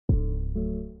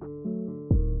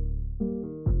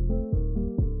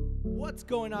What's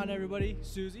going on, everybody?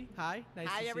 Susie, hi. Nice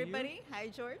to Hi, see everybody. you. Hi,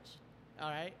 George. All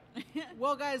right.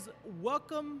 Well, guys,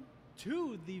 welcome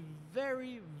to the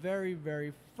very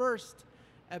first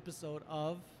episode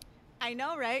of I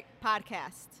know, right?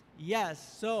 Podcast.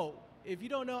 Yes. So, if you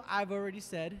don't know, I've already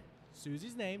said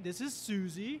Susie's name. This is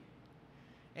Susie,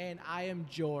 and I am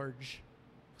George.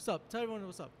 What's up? Tell everyone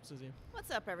what's up, Susie.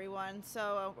 What's up, everyone?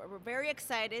 So we're very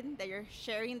excited that you're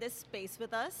sharing this space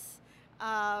with us.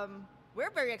 We're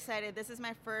very excited. This is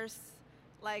my first,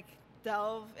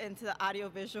 delve into the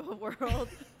audiovisual world,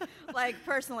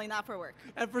 personally, not for work.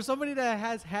 And for somebody that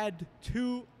has had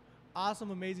two awesome,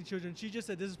 amazing children, she just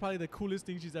said this is probably the coolest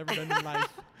thing she's ever done in life.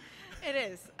 It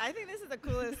is. I think this is the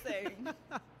coolest thing.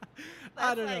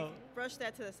 I don't know. Brush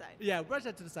that to the side. Yeah, brush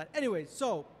that to the side. Anyway,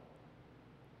 so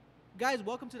guys,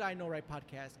 welcome to the I Know Right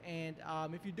podcast. And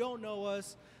if you don't know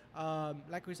us,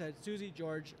 like we said, Susie,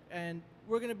 George, and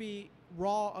we're going to be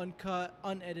raw, uncut,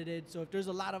 unedited. So if there's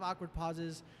a lot of awkward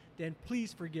pauses, then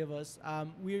please forgive us.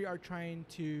 We are trying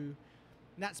to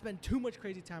not spend too much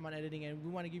crazy time on editing, and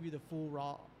we want to give you the full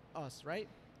raw us, right?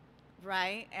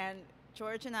 Right. And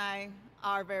George and I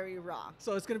are very raw.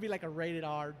 So it's going to be like a rated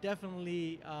R,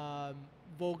 definitely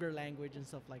vulgar language and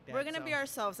stuff like that. We're going to be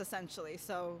ourselves, essentially.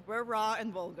 So we're raw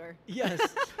and vulgar. Yes,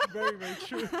 very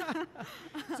true.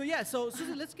 So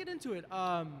Susie, let's get into it.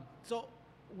 So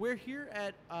we're here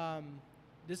at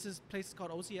this is place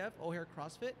called OCF, O'Hare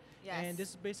CrossFit. Yes. And this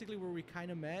is basically where we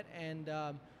kind of met. And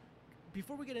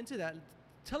before we get into that,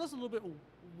 tell us a little bit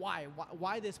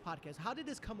why this podcast? How did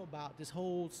this come about, this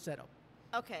whole setup?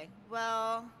 Okay,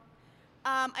 well,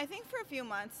 I think for a few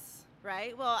months,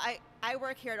 right? Well, I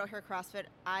work here at O'Hare CrossFit.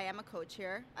 I am a coach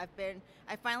here.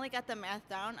 I finally got the math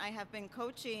down. I have been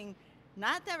coaching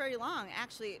not that very long,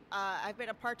 actually. I've been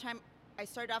I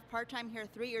started off part-time here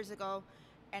 3 years ago,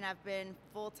 and I've been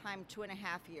full-time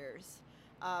 2.5 years.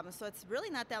 So it's really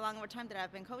not that long of a time that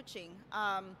I've been coaching.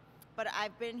 But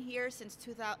I've been here since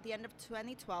the end of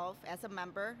 2012 as a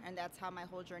member, and that's how my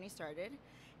whole journey started.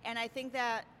 And I think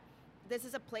that this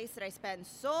is a place that I spend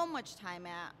so much time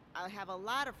at. I have a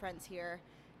lot of friends here,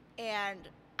 and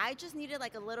I just needed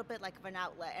a little bit of an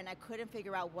outlet, and I couldn't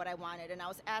figure out what I wanted. And I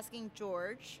was asking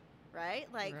George, right,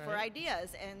 for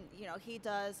ideas. And, he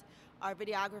does our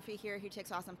videography here. He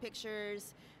takes awesome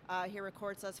pictures. He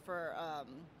records us for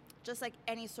just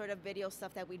any sort of video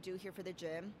stuff that we do here for the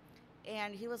gym.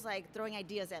 And he was throwing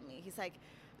ideas at me. He's like,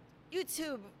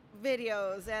 YouTube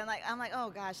videos, and I'm like, oh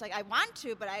gosh, I want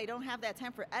to, but I don't have that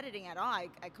time for editing at all.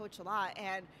 I coach a lot.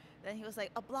 And then he was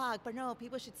like, a blog, but no,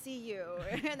 people should see you.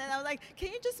 And then I was like,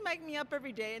 can you just mic me up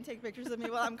every day and take pictures of me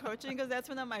while I'm coaching, because that's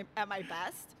when I'm at my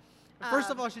best.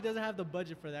 First of all, she doesn't have the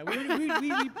budget for that.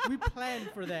 We planned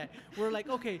for that. We're like,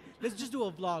 okay, let's just do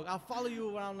a vlog. I'll follow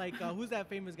you around who's that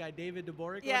famous guy, David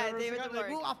Dobrik? Yeah, David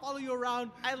Dobrik. I'll follow you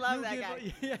around. I love that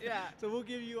guy. Yeah. So we'll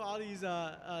give you all these.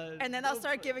 And then I'll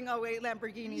start giving away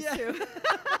Lamborghinis too.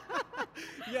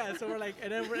 Yeah. So we're like,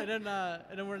 and then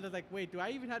we're just like, wait, do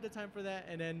I even have the time for that?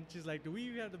 And then she's like, do we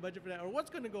even have the budget for that? Or what's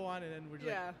going to go on? And then we're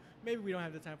just like, maybe we don't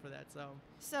have the time for that.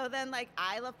 So then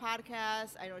I love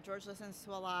podcasts. I know George listens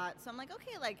to a lot. So I'm like,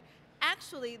 okay,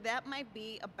 actually that might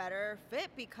be a better fit,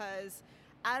 because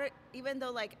even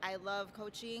though I love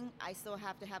coaching, I still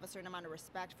have to have a certain amount of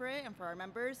respect for it and for our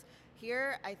members.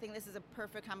 Here, I think this is a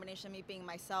perfect combination of me being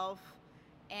myself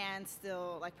and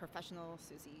still professional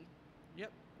Susie.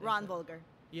 Yep. Ron Vulgar.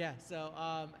 Yeah. So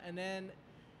and then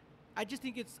I just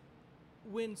think it's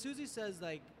when Susie says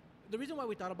the reason why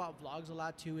we thought about vlogs a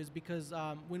lot too is because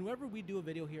whenever we do a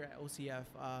video here at OCF,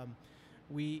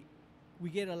 we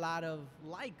get a lot of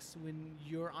likes when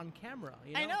you're on camera.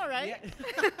 I know, right?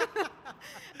 Yeah.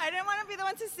 I didn't want to be the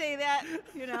one to say that,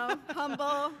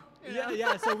 humble.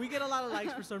 Yeah. So we get a lot of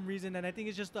likes for some reason, and I think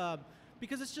it's just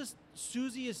because it's just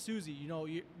Susie is Susie.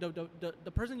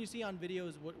 The person you see on video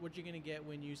is what you're gonna get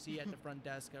when you see at the front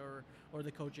desk or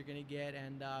the coach you're gonna get,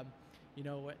 and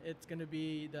it's gonna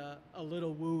be a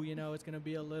little woo. It's gonna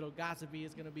be a little gossipy.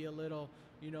 It's gonna be a little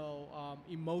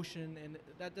emotion, and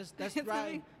that's it's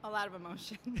right. A lot of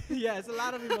emotion. Yeah, it's a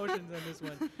lot of emotions on this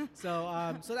one. So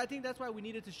I think that's why we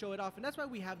needed to show it off, and that's why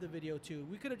we have the video too.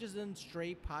 We could have just done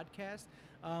straight podcast,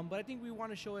 but I think we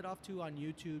want to show it off too on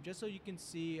YouTube, just so you can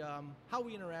see how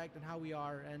we interact and how we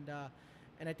are, and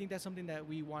I think that's something that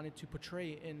we wanted to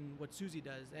portray in what Susie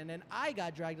does. And then I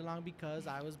got dragged along because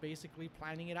I was basically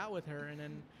planning it out with her, and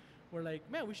then we're like,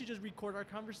 man, we should just record our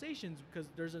conversations because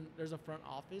there's a front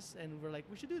office, and we're like,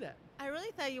 we should do that. I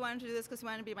really thought you wanted to do this because you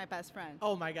wanted to be my best friend.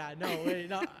 Oh my God, no, wait,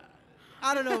 no.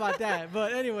 I don't know about that,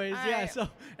 but anyways, All yeah. right. So,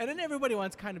 and then everybody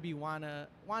wants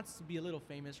to be a little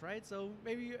famous, right? So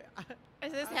maybe.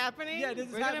 Is this happening? Yeah, this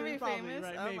is We're happening gonna be probably, famous.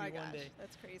 right? Oh Maybe my one gosh, day.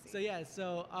 that's crazy. So yeah,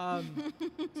 so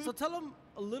tell them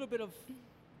a little bit of.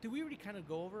 Did we already kind of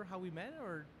go over how we met,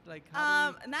 or like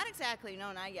how? Not exactly.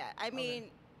 No, not yet. I mean,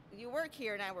 you work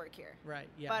here and I work here. Right.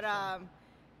 Yeah. But so-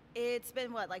 it's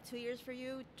been what, like 2 years for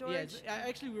you, George? Yeah,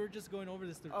 actually, we were just going over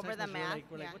this through Over text the message. math,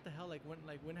 We're like, yeah. what the hell?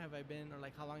 When have I been, or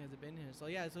like, how long has it been here? So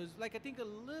yeah, so it's like I think a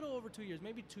little over 2 years,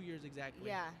 maybe 2 years exactly.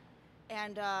 Yeah,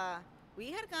 and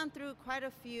we had gone through quite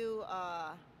a few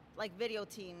like video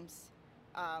teams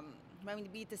when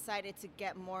we decided to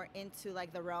get more into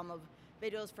like the realm of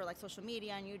videos for like social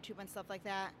media on YouTube and stuff like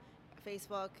that,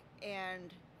 Facebook,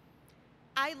 and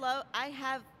I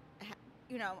have.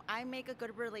 You know, I make a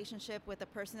good relationship with the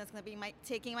person that's going to be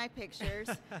taking my pictures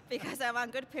because I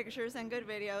want good pictures and good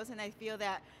videos. And I feel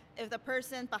that if the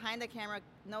person behind the camera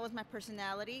knows my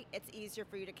personality, it's easier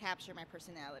for you to capture my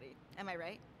personality. Am I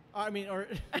right? I mean, or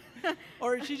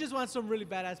or she just wants some really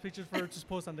badass pictures for her to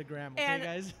post on the gram. Okay,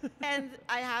 guys. And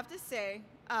I have to say,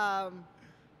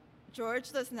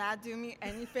 George does not do me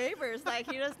any favors.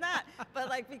 Like, he does not. But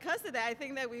like, because of that, I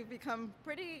think that we've become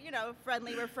pretty,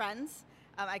 friendly. We're friends.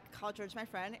 I call George my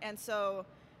friend, and so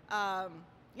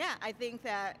yeah, I think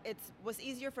that it was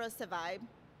easier for us to vibe,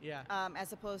 Yeah.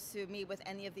 as opposed to me with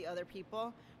any of the other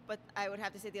people. But I would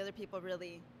have to say the other people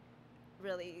really,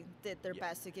 really did their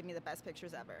best to give me the best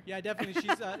pictures ever. Yeah, definitely.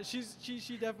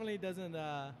 She definitely doesn't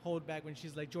hold back when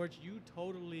she's like, George, you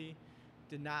totally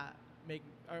did not make,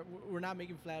 or we're not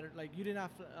making flatter. Like, you did not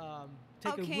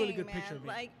take a really good picture of me.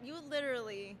 Like, you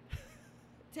literally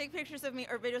take pictures of me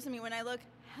or videos of me when I look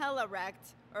hella wrecked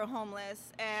or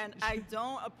homeless, and I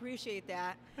don't appreciate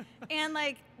that. And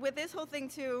like, with this whole thing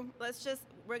too,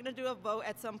 we're gonna do a vote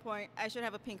at some point. I should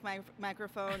have a pink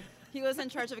microphone. He was in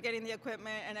charge of getting the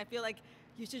equipment, and I feel like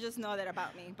you should just know that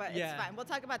about me, but it's fine. We'll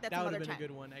talk about that some other time. That would have been a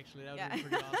good one, actually. That would have been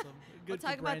pretty awesome. Good We'll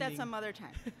talk for about that branding. some other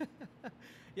time.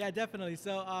 Yeah, definitely.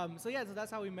 So so that's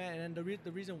how we met. And the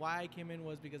reason why I came in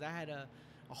was because I had a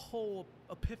whole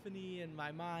epiphany in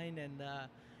my mind, and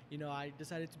I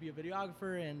decided to be a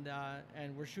videographer, and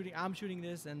I'm shooting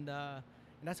this, and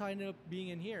that's how I ended up being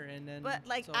in here. And then, but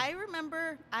like, so, I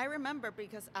remember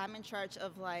because I'm in charge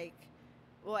of like,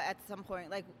 well, at some point,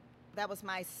 like, that was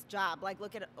my job. Like,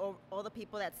 look at all the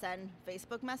people that send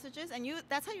Facebook messages, and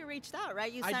that's how you reached out,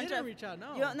 right? I didn't reach out.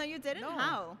 No. You didn't. No.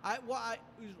 How?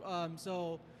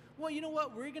 Well, you know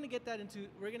what? We're gonna get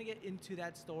into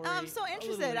that story. I'm so a little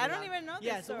interested. later I don't on. even know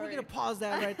Yeah, this so story. we're gonna pause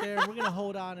that right there. We're gonna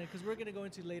hold on it because we're gonna go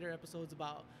into later episodes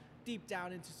about deep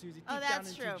down into Susie, deep down that's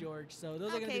into true. George. So those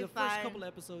are gonna be Okay, the first fine. couple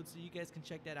episodes, so you guys can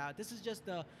check that out. This is just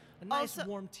a nice Also-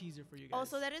 warm teaser for you guys.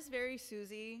 Also, that is very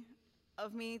Susie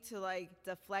of me to like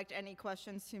deflect any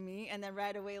questions to me and then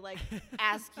right away like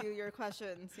ask you your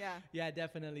questions. Yeah. Yeah,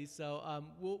 definitely. So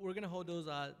we're gonna hold those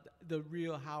the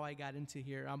real how I got into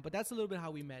here. But that's a little bit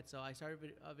how we met. So I started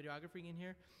videographing in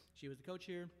here. She was the coach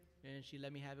here, and she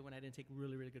let me have it when I didn't take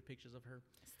really really good pictures of her.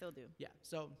 Still do. Yeah.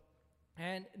 So,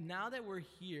 and now that we're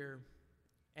here,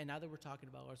 and now that we're talking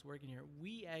about us working here,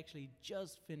 we actually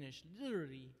just finished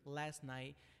literally last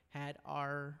night. Had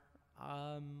our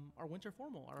winter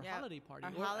formal, our holiday party.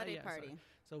 Our holiday party. Sorry.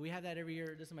 So we have that every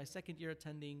year. This is my second year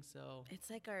attending. So It's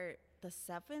like the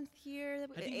 7th year.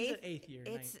 I think it's the eighth year.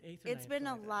 It's eighth or it's ninth, been a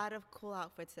something like lot of cool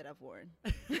outfits that I've worn.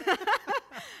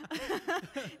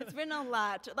 It's been a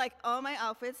lot. Like, all my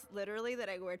outfits, literally, that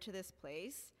I wear to this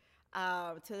place,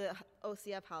 to the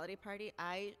OCF holiday party,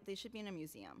 they should be in a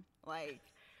museum.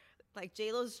 Like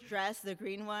J-Lo's dress, the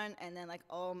green one, and then like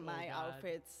all my God.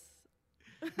 outfits.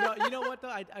 No, you know what though?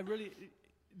 I really,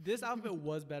 this outfit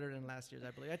was better than last year's.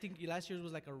 I believe. I think last year's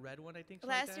was like a red one. I think. something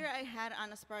like Last that. year I had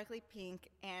on a sparkly pink,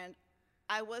 and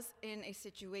I was in a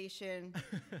situation,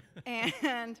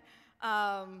 and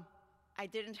I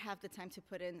didn't have the time to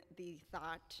put in the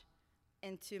thought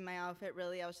into my outfit.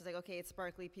 Really, I was just like, okay, it's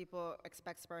sparkly. People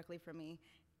expect sparkly from me,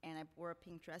 and I wore a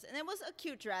pink dress, and it was a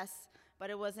cute dress, but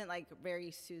it wasn't like very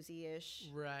Susie-ish.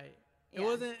 Right. It Yeah.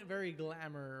 wasn't very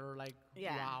glamour or like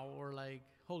Yeah. wow or like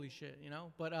holy shit, you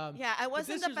know. But Yeah, I but wasn't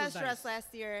this the year's was best dress nice.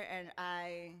 last year, and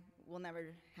I will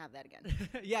never have that again.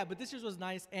 Yeah, but this year's was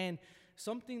nice, and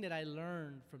something that I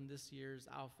learned from this year's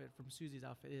outfit, from Susie's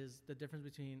outfit, is the difference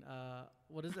between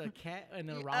what is it, a cat and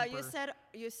a romper.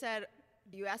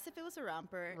 You asked if it was a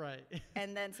romper, Right.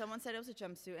 and then someone said it was a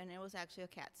jumpsuit, and it was actually a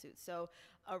cat suit. So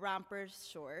a romper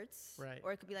shorts, Right.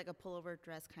 or it could be like a pullover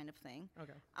dress kind of thing.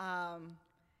 Okay.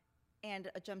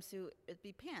 And a jumpsuit, it'd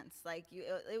be pants. Like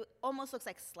it almost looks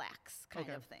like slacks kind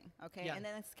Okay. of thing. Okay. Yeah. And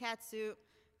then it's cat suit,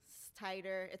 It's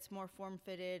tighter. It's more form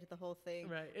fitted. The whole thing.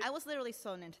 Right. I was literally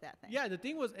sewn into that thing. Yeah, the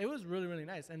thing was, it was really, really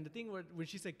nice. And the thing when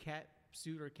she said cat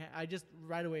suit or cat, I just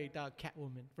right away thought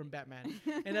Catwoman from Batman.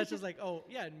 And that's just like, oh,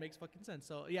 yeah, it makes fucking sense.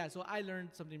 So, yeah, so I learned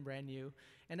something brand new.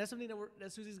 And that's something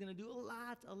that Susie's going to do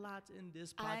a lot in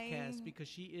this podcast because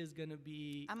she is going to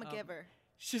be... I'm a giver.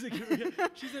 She's going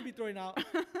to be throwing out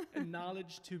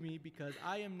knowledge to me because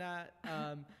I am not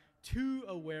too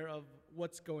aware of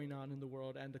what's going on in the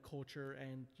world and the culture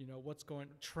and, you know,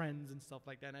 trends and stuff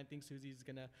like that. And I think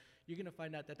you're going to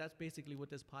find out that that's basically what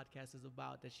this podcast is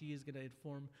about, that she is going to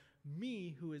inform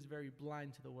me, who is very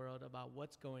blind to the world, about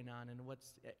what's going on and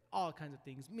what's all kinds of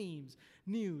things, memes,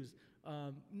 news,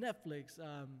 Netflix,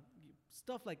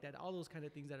 stuff like that, all those kind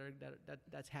of things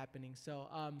that's happening. So,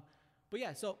 but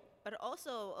yeah, so. But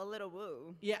also a little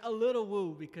woo. Yeah, a little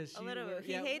woo because a little woo.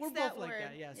 He yeah, hates we're that both word. like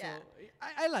that. Yeah, yeah. So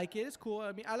I like it. It's cool.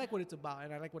 I mean, I like what it's about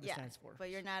and I like what it stands for. But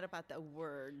you're not about the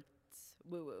words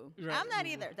woo woo. Right, I'm not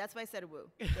woo-woo. either. That's why I said woo.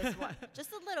 This one.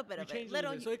 Just a little bit We of it. changed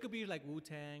Little. so it could be like Wu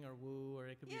Tang or Woo, or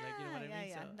it could be like, you know what I mean?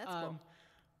 Yeah, So, that's cool.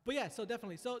 But yeah, so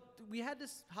definitely. So we had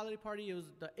this holiday party. It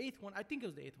was the 8th one. I think it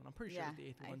was the 8th one. I'm pretty sure it was the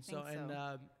 8th I one. think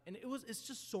so. And it's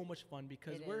just so much fun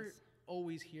because we're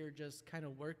always here just kind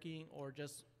of working or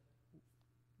just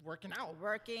working out.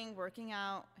 Working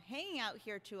out, hanging out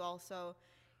here too also.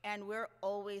 And we're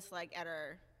always like at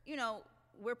our, you know,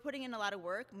 we're putting in a lot of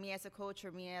work, me as a coach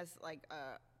or me as like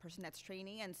a person that's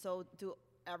training, and so do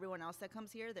everyone else that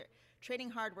comes here. They're training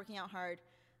hard, working out hard.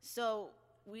 So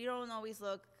we don't always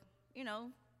look, you know,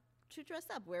 too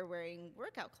dressed up. We're wearing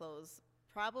workout clothes.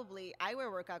 I wear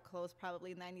workout clothes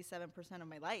probably 97% of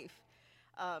my life.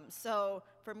 So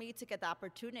for me to get the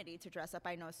opportunity to dress up,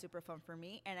 I know it's super fun for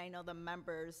me. And I know the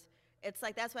members, it's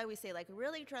like, that's why we say like,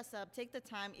 really dress up, take the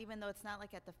time, even though it's not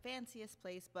like at the fanciest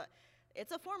place, but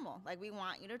it's a formal. Like, we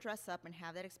want you to dress up and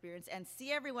have that experience and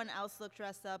see everyone else look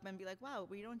dressed up and be like, wow,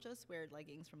 we don't just wear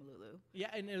leggings from Lulu. Yeah,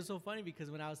 and it was so funny because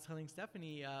when I was telling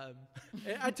Stephanie,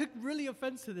 I took really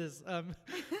offense to this.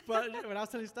 But when I was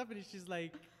telling Stephanie, she's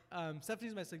like,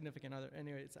 Stephanie's my significant other,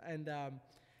 anyways. And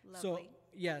so Lovely.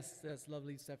 yes, that's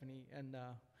lovely, Stephanie. And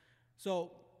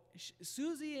so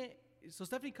Susie. So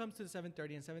Stephanie comes to the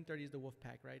 7:30, and 7:30 is the wolf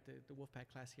pack, right? The wolf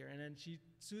pack class here. And then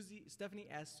Stephanie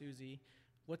asked Susie,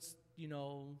 what's, you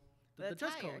know, the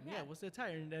dress attire, code? yeah. What's the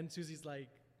attire? And then Susie's like,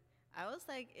 I was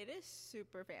like, it is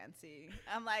super fancy.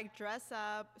 I'm like, dress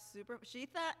up, super. She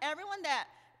thought, everyone that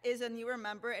is a newer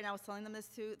member, and I was telling them this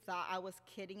too, thought I was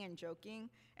kidding and joking.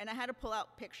 And I had to pull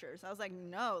out pictures. I was like,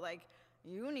 no, like,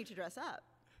 you need to dress up.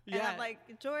 yeah. And I'm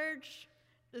like, George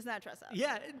does not dress up.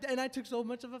 Yeah, and I took so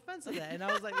much of offense to that. And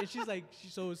I was like, and she's like,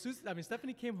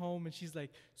 Stephanie came home and she's like,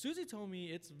 Susie told me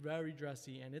it's very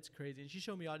dressy and it's crazy. And she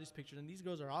showed me all these pictures, and these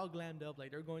girls are all glammed up,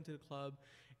 like they're going to the club.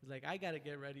 It's like, I got to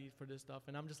get ready for this stuff.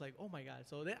 And I'm just like, oh my God.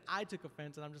 So then I took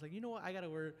offense, and I'm just like, you know what? I got to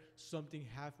wear something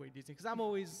halfway decent. Because I'm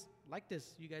always like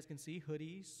this. You guys can see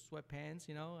hoodies, sweatpants,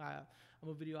 you know. I'm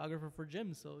a videographer for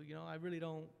gyms. So, you know, I really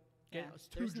don't get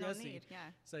too there's dressy. No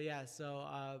need,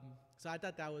 So I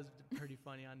thought that was pretty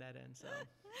funny on that end. So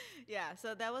yeah,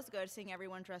 so that was good, seeing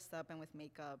everyone dressed up and with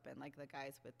makeup, and like the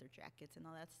guys with their jackets and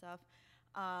all that stuff.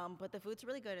 But the food's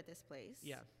really good at this place.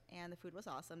 Yeah. And the food was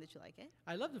awesome. Did you like it?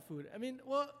 I love the food. I mean,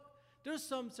 well, there's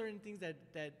some certain things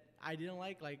that I didn't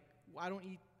like. Like, I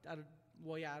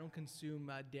don't consume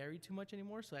dairy too much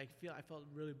anymore. So I felt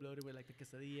really bloated with like the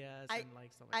quesadillas and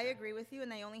like stuff like that. I agree with you,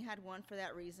 and I only had one for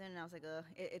that reason. And I was like,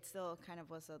 it still kind of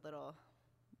was a little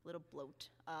bloat.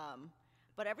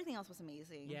 But everything else was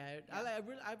amazing. Yeah,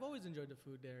 I've always enjoyed the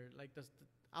food there. Like,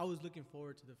 I was looking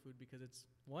forward to the food because it's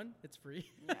free.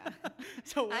 Yeah.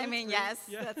 So I mean, free, yes,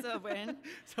 yeah. that's a win.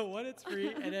 So one, it's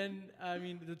free, and then I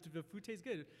mean the food tastes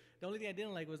good. The only thing I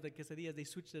didn't like was the quesadillas. They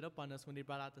switched it up on us when they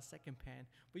brought out the second pan.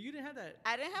 But you didn't have that.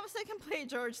 I didn't have a second plate,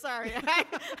 George. Sorry.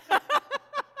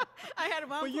 I had one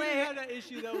But plate. you didn't have that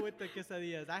issue though with the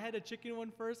quesadillas. I had a chicken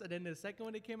one first, and then the second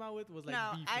one they came out with was like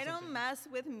no, beef or I don't something. mess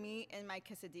with meat in my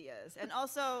quesadillas. And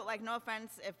also, like, no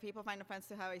offense if people find offense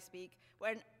to how I speak.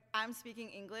 When I'm speaking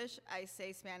English, I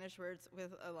say Spanish words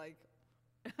with a like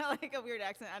a weird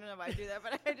accent. I don't know why I do that,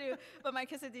 but I do. But my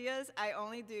quesadillas, I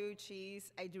only do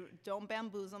cheese. Don't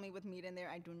bamboozle me with meat in there.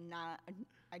 I do not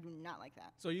like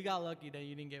that. So you got lucky that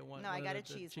you didn't get one. No, one I of got the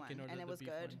a cheese chicken one, or and the it was beef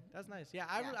good. one. That's nice. Yeah,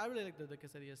 Yeah. I really like the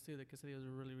quesadillas too. The quesadillas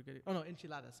were really, really good. Oh no,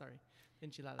 enchiladas. Sorry,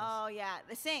 enchiladas. Oh yeah,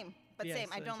 the same, but Yes, same.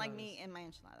 I don't like enchiladas. meat in my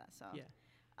enchilada, so Yeah.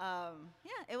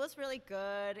 yeah, it was really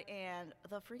good, and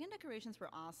the freaking decorations were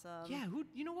awesome. Yeah,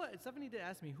 you know what? Stephanie did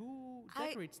ask me who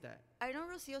decorates that. I know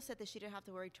Rocio said that she didn't have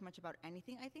to worry too much about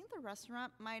anything. I think the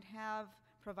restaurant might have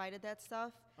provided that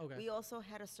stuff. Okay. We also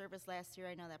had a service last year,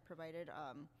 I know, that provided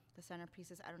the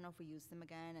centerpieces. I don't know if we used them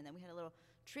again. And then we had a little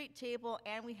treat table,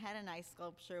 and we had an ice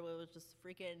sculpture where it was just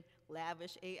freaking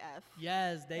lavish AF.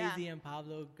 Yes, Daisy Yeah. and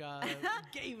Pablo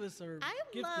gave us or I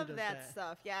gifted love us that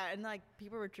stuff. Yeah, and like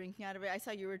people were drinking out of it. I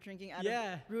saw you were drinking out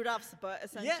Yeah. of Rudolph's butt,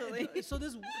 Yeah. essentially. So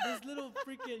this little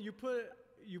freaking you put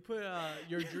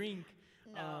your drink.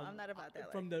 No, I'm not about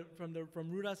that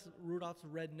From Rudolph's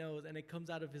red nose, and it comes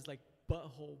out of his like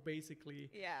butthole basically.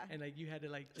 Yeah. And like you had to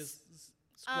like just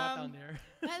squat down there.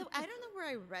 By the way, I don't know where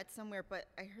I read somewhere, but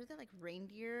I heard that like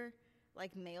reindeer,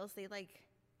 like males, they like,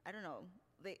 I don't know,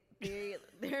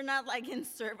 they're not like in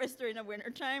service during the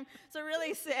wintertime. So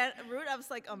really, Rudolph's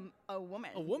like a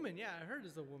woman. A woman, yeah, I heard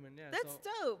it's a woman. Yeah, That's so,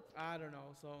 dope. I don't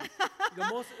know. So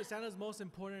Santa's most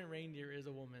important reindeer is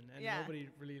a woman, and Yeah. nobody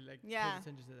really like Yeah. pays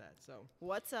attention to that. So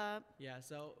What's up? yeah,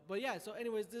 so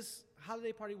anyways, this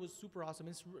holiday party was super awesome.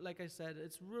 It's like I said,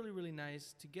 it's really really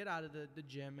nice to get out of the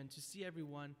gym and to see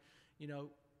everyone,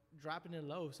 dropping it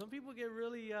low. Some people get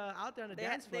really out there on the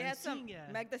dance floor They and had some sing.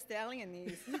 Yeah, Meg Thee Stallion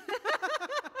knees.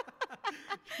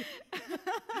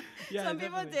 yeah, Some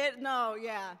people definitely. did. No,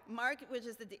 yeah. Mark, which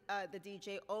is the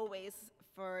DJ, always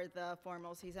for the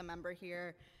foremost. He's a member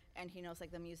here, and he knows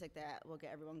like the music that will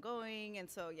get everyone going. And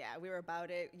so yeah, we were about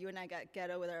it. You and I got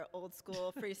ghetto with our old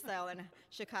school freestyle and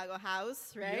Chicago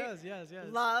house, right? Yes.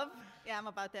 Love. Yeah, I'm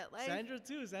about that life. Sandra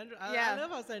too. I Yeah.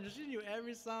 love how Sandra. She knew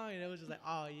every song, and it was just like,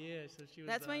 oh yeah. So she was.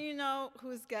 That's when you know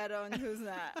who's ghetto and who's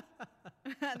not.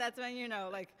 That's when you know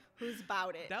like who's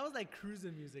about it. That was like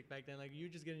cruising music back then. Like you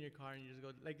just get in your car and you just go,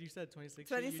 like you said, 26th Street.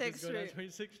 26th You just go down Street.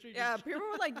 26th Street. Yeah, people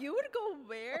were like, "You would go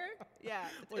where?" Yeah.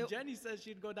 Well, It- Jenny says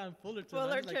she'd go down Fullerton. I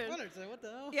was like, Fullerton. Fullerton, what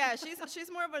the hell? yeah,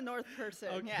 she's more of a North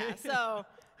person. Yeah, Okay. so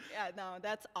yeah, no,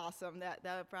 that's awesome. That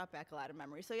brought back a lot of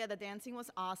memories. So yeah, the dancing was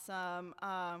awesome.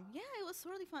 Yeah, it was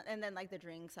really fun, and then like the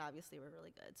drinks obviously were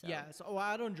really good. So. Yeah, so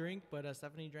I don't drink, but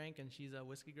Stephanie drank, and she's a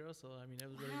whiskey girl, so I mean it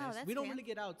was really Wow, nice. that's We don't fan- really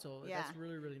get out, so Yeah. that's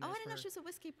really really nice. Oh, I for didn't know her. she was a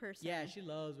whiskey person. Yeah, she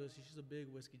loves whiskey. She's a big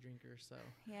whiskey drinker. So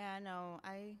Yeah, no,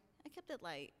 I kept it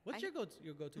light. what's I- your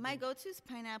go-to? My drink? go-to is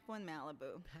pineapple and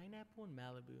Malibu. Pineapple and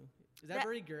Malibu. Is that That-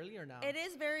 very girly or not? It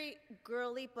is very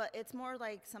girly, but it's more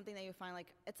like something that you find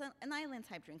like it's an island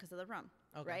type drink because of the rum,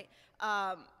 Okay. right?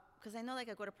 Because I know like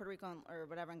I go to Puerto Rico or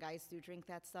whatever, and guys do drink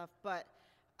that stuff, but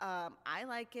I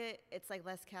like it. It's like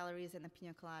less calories than the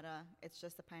pina colada. It's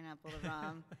just the pineapple, the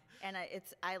rum, and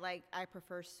I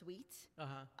prefer sweet.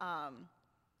 Uh-huh.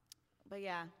 But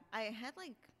yeah, I had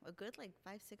like a good like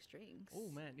 5-6 drinks. Oh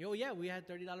man. Oh yeah, we had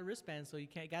 $30 wristbands, so you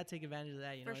gotta take advantage of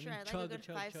that, you know. For and sure, then I like chug a good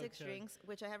chug, 5-6 chug. drinks,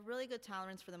 which I have really good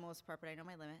tolerance for the most part, but I know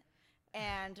my limit.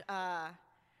 And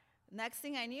next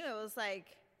thing I knew, it was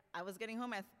like I was getting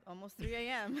home at almost 3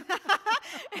 a.m.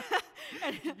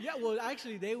 Yeah, well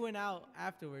actually they went out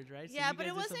afterwards, right? So Yeah, you but guys it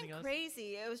did wasn't something else?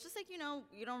 crazy. It was just like, you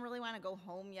don't really want to go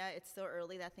home yet. It's still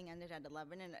early. That thing ended at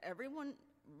 11, and everyone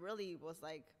really was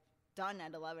like done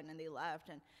at 11, and they left.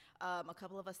 And a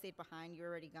couple of us stayed behind. You were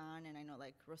already gone, and I know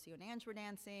like Rocio and Ange were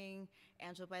dancing.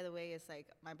 Angel, by the way, is like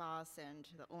my boss and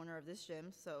the owner of this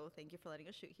gym, so thank you for letting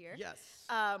us shoot here. Yes.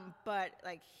 But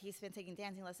like he's been taking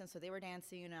dancing lessons, so they were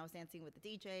dancing, and I was dancing with the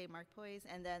DJ, Mark Poise,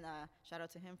 and then shout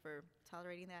out to him for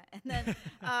tolerating that. And then,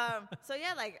 so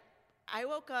yeah, like I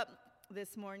woke up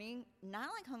this morning, not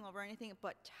like hungover or anything,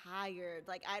 but tired.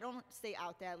 Like I don't stay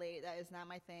out that late. That is not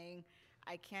my thing.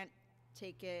 I can't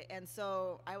take it. And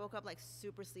so I woke up like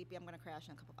super sleepy. I'm gonna crash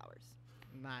in a couple hours.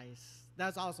 Nice.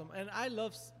 That's awesome. And I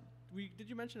love. Did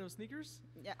you mention those sneakers?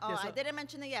 Yeah. Oh, Yeah, so- I didn't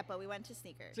mention it yet, but we went to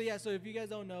sneakers. So yeah, so if you guys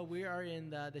don't know, we are in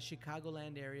the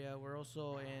Chicagoland area. We're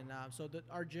also in.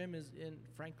 Our gym is in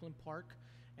Franklin Park,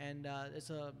 and it's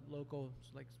a local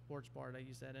like sports bar, like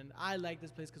you said. And I like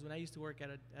this place because when I used to work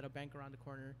at a bank around the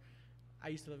corner, I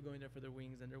used to love going there for their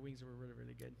wings, and their wings were really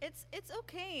really good. It's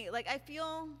okay. Like I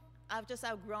feel I've just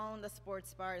outgrown the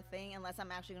sports bar thing unless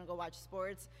I'm actually gonna go watch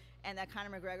sports. And that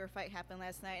Conor McGregor fight happened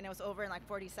last night, and it was over in like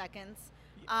 40 seconds.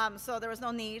 So there was no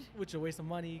need. Which is a waste of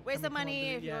money. Waste of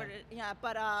money. If you ordered, yeah,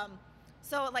 but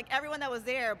so like everyone that was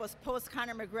there was post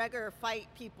Conor McGregor fight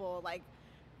people, like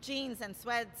jeans and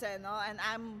sweats and all, and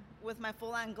I'm with my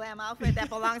full on glam outfit that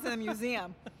belongs in the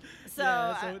museum. So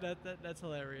yeah, so that's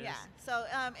hilarious. yeah, so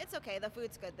it's okay. The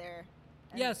food's good there.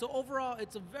 And Yeah, so overall,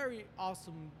 it's a very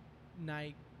awesome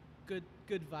night.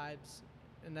 Good vibes,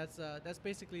 and that's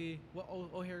basically what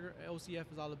O'Hare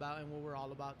OCF is all about and what we're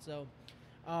all about. So,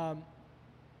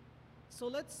 so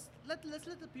let's let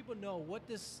the people know what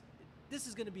this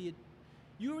is gonna be.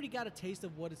 You already got a taste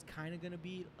of what it's kind of gonna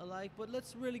be like, but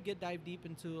let's really dive deep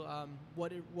into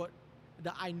what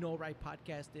the I Know Right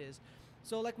podcast is.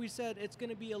 So like we said, it's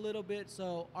gonna be a little bit.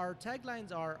 So our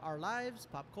taglines are our lives,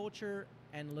 pop culture,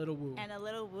 and little woo. And a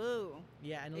little woo.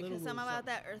 Yeah, and a little Because woo. I'm So- about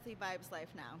that earthy vibes life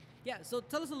now. Yeah. So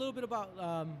tell us a little bit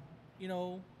about you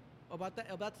know, about the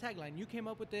tagline. You came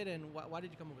up with it, and why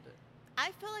did you come up with it?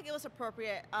 I feel like it was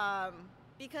appropriate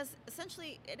because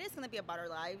essentially it is going to be about our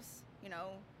lives. You know,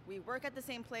 we work at the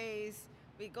same place.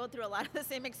 We go through a lot of the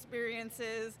same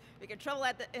experiences. We get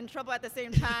in trouble at the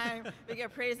same time. We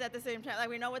get praised at the same time. Like,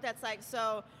 we know what that's like.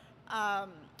 So I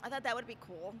thought that would be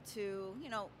cool to, you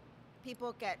know,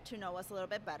 people get to know us a little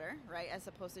bit better, right? As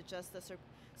opposed to just the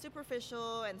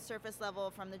superficial and surface level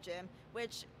from the gym,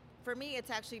 which for me, it's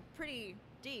actually pretty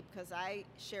deep because I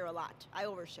share a lot. I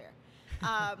overshare.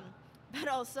 But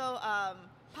also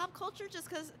pop culture, just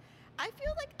because I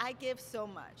feel like I give so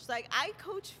much. Like, I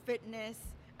coach fitness,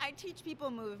 I teach people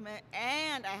movement,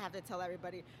 and I have to tell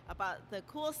everybody about the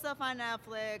cool stuff on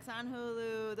Netflix, on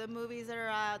Hulu, the movies that are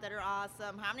out that are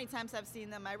awesome, how many times I've seen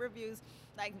them, my reviews,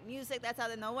 like music that's out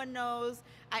that no one knows.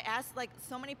 I asked like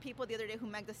so many people the other day who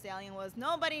Meg Thee Stallion was.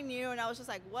 Nobody knew, and I was just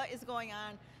like, what is going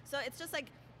on? So it's just like,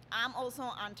 I'm also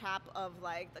on top of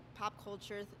like the pop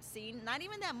culture scene. Not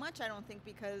even that much, I don't think,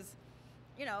 because,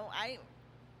 you know,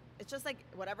 it's just like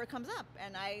whatever comes up,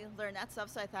 and I learn that stuff.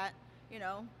 So I thought, you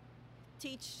know,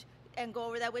 teach and go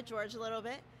over that with George a little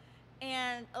bit,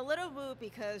 and a little woo,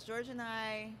 because George and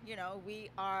I, you know, we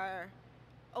are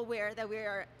aware that we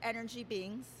are energy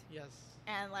beings, Yes.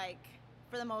 and like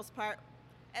for the most part,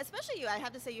 especially you, I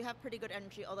have to say you have pretty good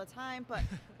energy all the time, but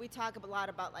we talk a lot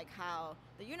about like how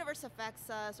the universe affects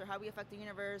us, or how we affect the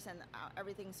universe, and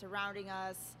everything surrounding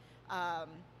us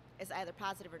is either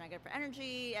positive or negative for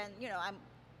energy. And you know,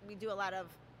 we read a lot of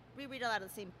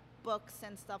the same books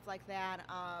and stuff like that.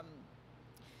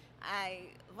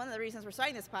 One of the reasons we're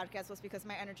starting this podcast was because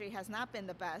my energy has not been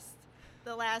the best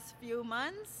the last few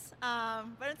months,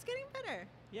 but it's getting better.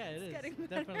 Yeah, It's getting It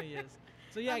better. definitely is.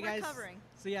 So yeah, I'm guys. recovering.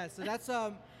 So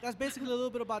that's basically a little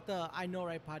bit about the I Know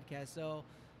Right podcast. So,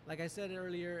 like I said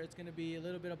earlier, it's gonna be a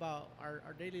little bit about our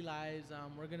daily lives.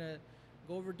 We're gonna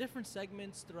go over different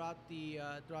segments throughout the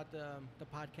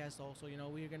podcast. Also, you know,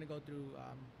 we're gonna go through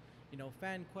you know,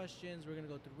 fan questions. We're gonna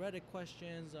go through Reddit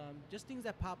questions. Just things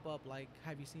that pop up, like,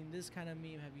 have you seen this kind of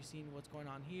meme? Have you seen what's going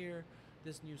on here?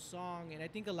 This new song. And I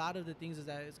think a lot of the things is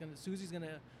that Susie's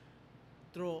gonna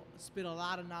spit a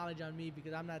lot of knowledge on me,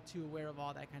 because I'm not too aware of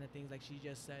all that kind of things. Like she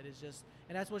just said, it's just,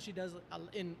 and that's what she does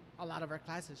in a lot of our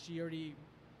classes. She already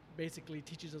basically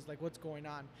teaches us like what's going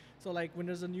on. So like when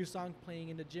there's a new song playing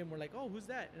in the gym, we're like, oh, who's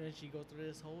that? And then she goes through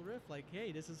this whole riff like,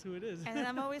 hey, this is who it is. And then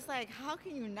I'm always like, how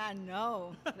can you not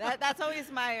know? That's always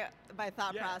my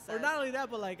thought process. Or not only that,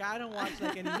 but like I don't watch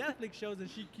like any Netflix shows, and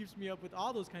she keeps me up with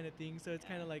all those kind of things. So it's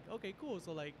kind of like, okay, cool.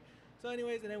 So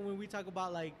anyways, and then when we talk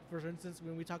about, like, for instance,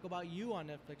 when we talk about You on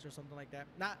Netflix or something like that,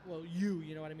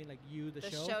 you know what I mean, like You, the show.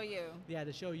 The show You. Yeah,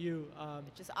 the show You.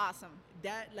 Which is awesome.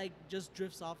 That like just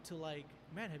drifts off to like,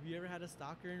 man, have you ever had a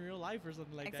stalker in real life or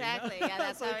something like Exactly. that? You know? Yeah,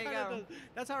 that's So how it we kinda go.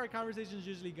 That's how our conversations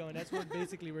usually go, and that's what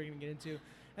basically we're gonna get into.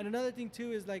 And another thing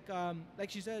too is like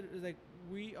she said, is like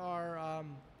we are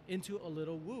into a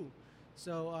little woo.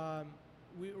 So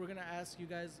we're gonna ask you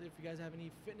guys if you guys have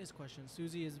any fitness questions.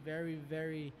 Susie is very,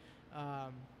 very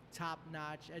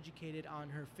top-notch, educated on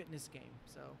her fitness game.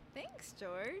 So Thanks,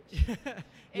 George.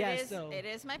 yeah, It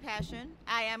is my passion.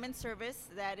 I am in service.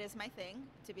 That is my thing,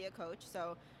 to be a coach.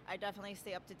 So I definitely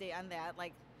stay up to date on that.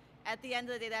 Like, at the end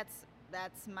of the day,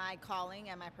 that's my calling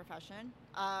and my profession.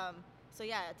 So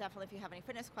yeah, definitely, if you have any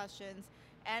fitness questions,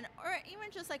 or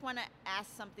even just like want to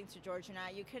ask something to George and I,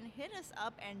 you can hit us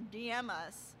up and DM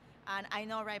us on I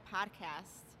Know Right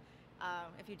podcast.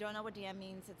 If you don't know what DM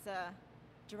means, it's a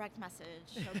direct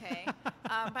message, okay?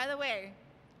 By the way,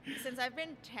 since I've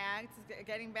been tagged,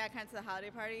 getting back onto the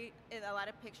holiday party, in a lot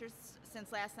of pictures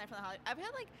since last night from the holiday, I've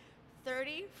had like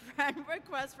 30 friend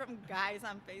requests from guys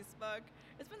on Facebook.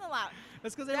 It's been a lot.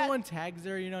 That's because everyone tags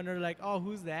her, you know, and they're like, "Oh,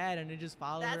 who's that?" And they just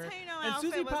follow her. That's how you know And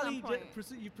outfit Susie was on probably,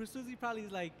 point. Susie probably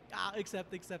is like,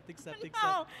 accept.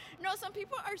 No, some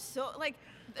people are so, like,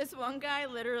 this one guy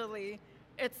literally,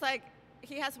 it's like,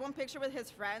 he has one picture with his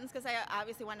friends, because I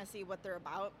obviously want to see what they're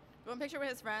about. One picture with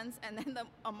his friends, and then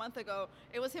a month ago,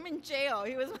 it was him in jail.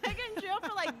 He was like in jail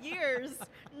for like years.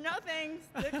 No thanks,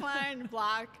 decline,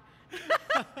 block.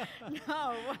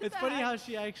 No. It's funny how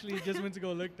she actually just went to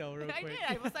go look though, real I quick.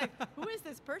 did. I was like, who is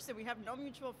this person? We have no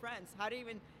mutual friends. How do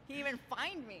he even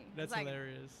find me? That's It's like,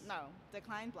 hilarious. No,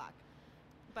 decline, block.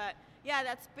 But yeah,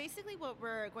 that's basically what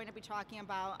we're going to be talking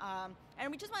about. And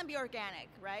we just want to be organic,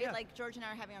 right? Yeah. Like George and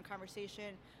I are having a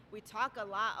conversation. We talk a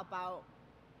lot about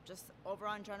just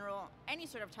overall in general, any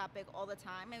sort of topic all the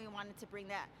time. And we wanted to bring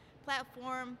that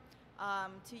platform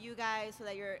to you guys so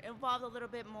that you're involved a little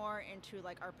bit more into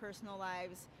like our personal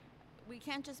lives. We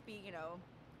can't just be,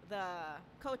 the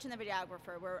coach and the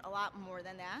videographer. We're a lot more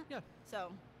than that. Yeah.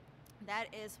 So that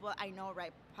is what I Know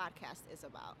Right podcast is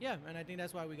about. Yeah, and I think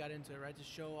that's why we got into it, right? To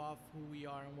show off who we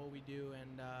are and what we do,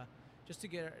 and just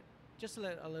to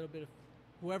let a little bit of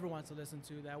whoever wants to listen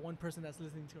to that one person that's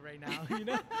listening to right now,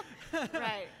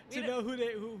 Right. to know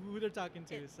who they're talking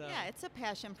to. So yeah, it's a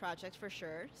passion project for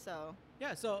sure. So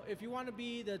yeah, so if you want to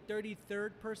be the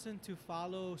 33rd person to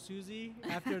follow Susie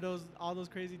after all those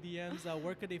crazy DMs,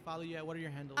 where could they follow you at? What are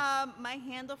your handles? my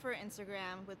handle for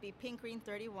Instagram would be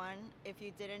pinkgreen31. If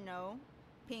you didn't know,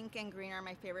 pink and green are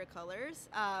my favorite colors.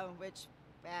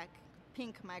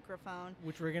 Pink microphone.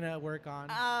 Which we're gonna work on.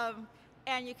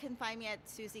 And you can find me at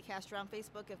Susie Castro on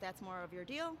Facebook if that's more of your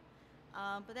deal.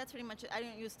 But that's pretty much it. I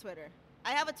don't use Twitter.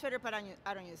 I have a Twitter, but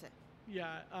I don't use it.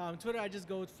 Yeah, Twitter, I just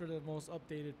go for the most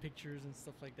updated pictures and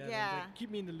stuff like that. and, Yeah. like, keep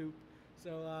me in the loop.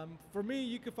 So for me,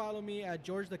 you can follow me at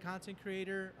George the Content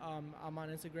Creator. I'm on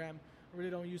Instagram. I really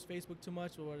don't use Facebook too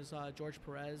much, but it's George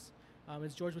Perez.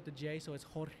 It's George with the J, so it's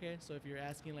Jorge. So if you're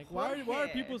asking, like, why are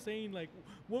Jorge. people saying, like,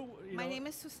 what? My name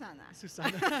is Susana.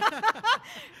 Susana.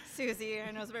 Susie,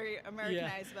 I know it's very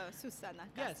Americanized, but Susana.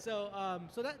 Yeah, so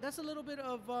that's a little bit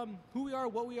of who we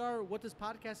are, what this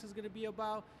podcast is going to be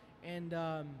about, and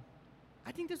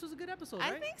I think this was a good episode,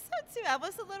 right? I think so too. I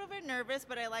was a little bit nervous,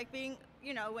 but I like being,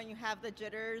 when you have the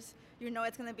jitters,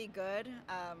 it's going to be good.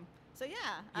 So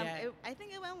yeah, I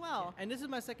think it went well. Yeah. And this is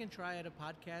my second try at a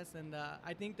podcast, and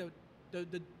I think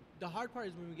the hard part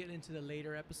is when we get into the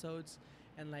later episodes,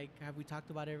 and like, have we talked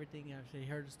about everything? Have they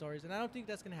heard the stories? And I don't think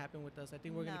that's gonna happen with us. I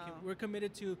think we're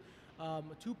committed to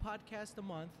 2 podcasts a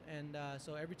month, and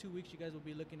so every 2 weeks you guys will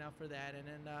be looking out for that, and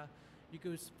then you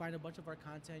could find a bunch of our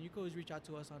content. You can always reach out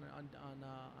to us on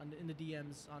in the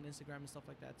DMs on Instagram and stuff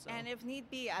like that. So. And if need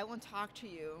be, I won't talk to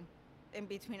you in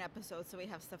between episodes, so we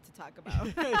have stuff to talk about.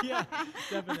 Yeah,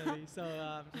 definitely.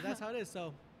 So that's how it is.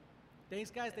 So thanks,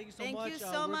 guys. Thank you so much. Thank you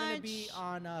so we're much. going to be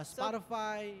on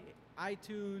Spotify,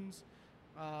 iTunes,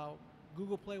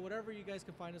 Google Play, whatever you guys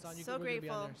can find us on. So we're gonna grateful. be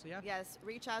on there. So yeah. Yes,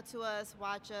 reach out to us,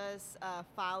 watch us,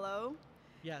 follow,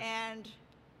 Yes. and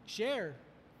Share.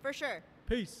 for sure.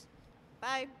 Peace.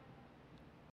 Bye.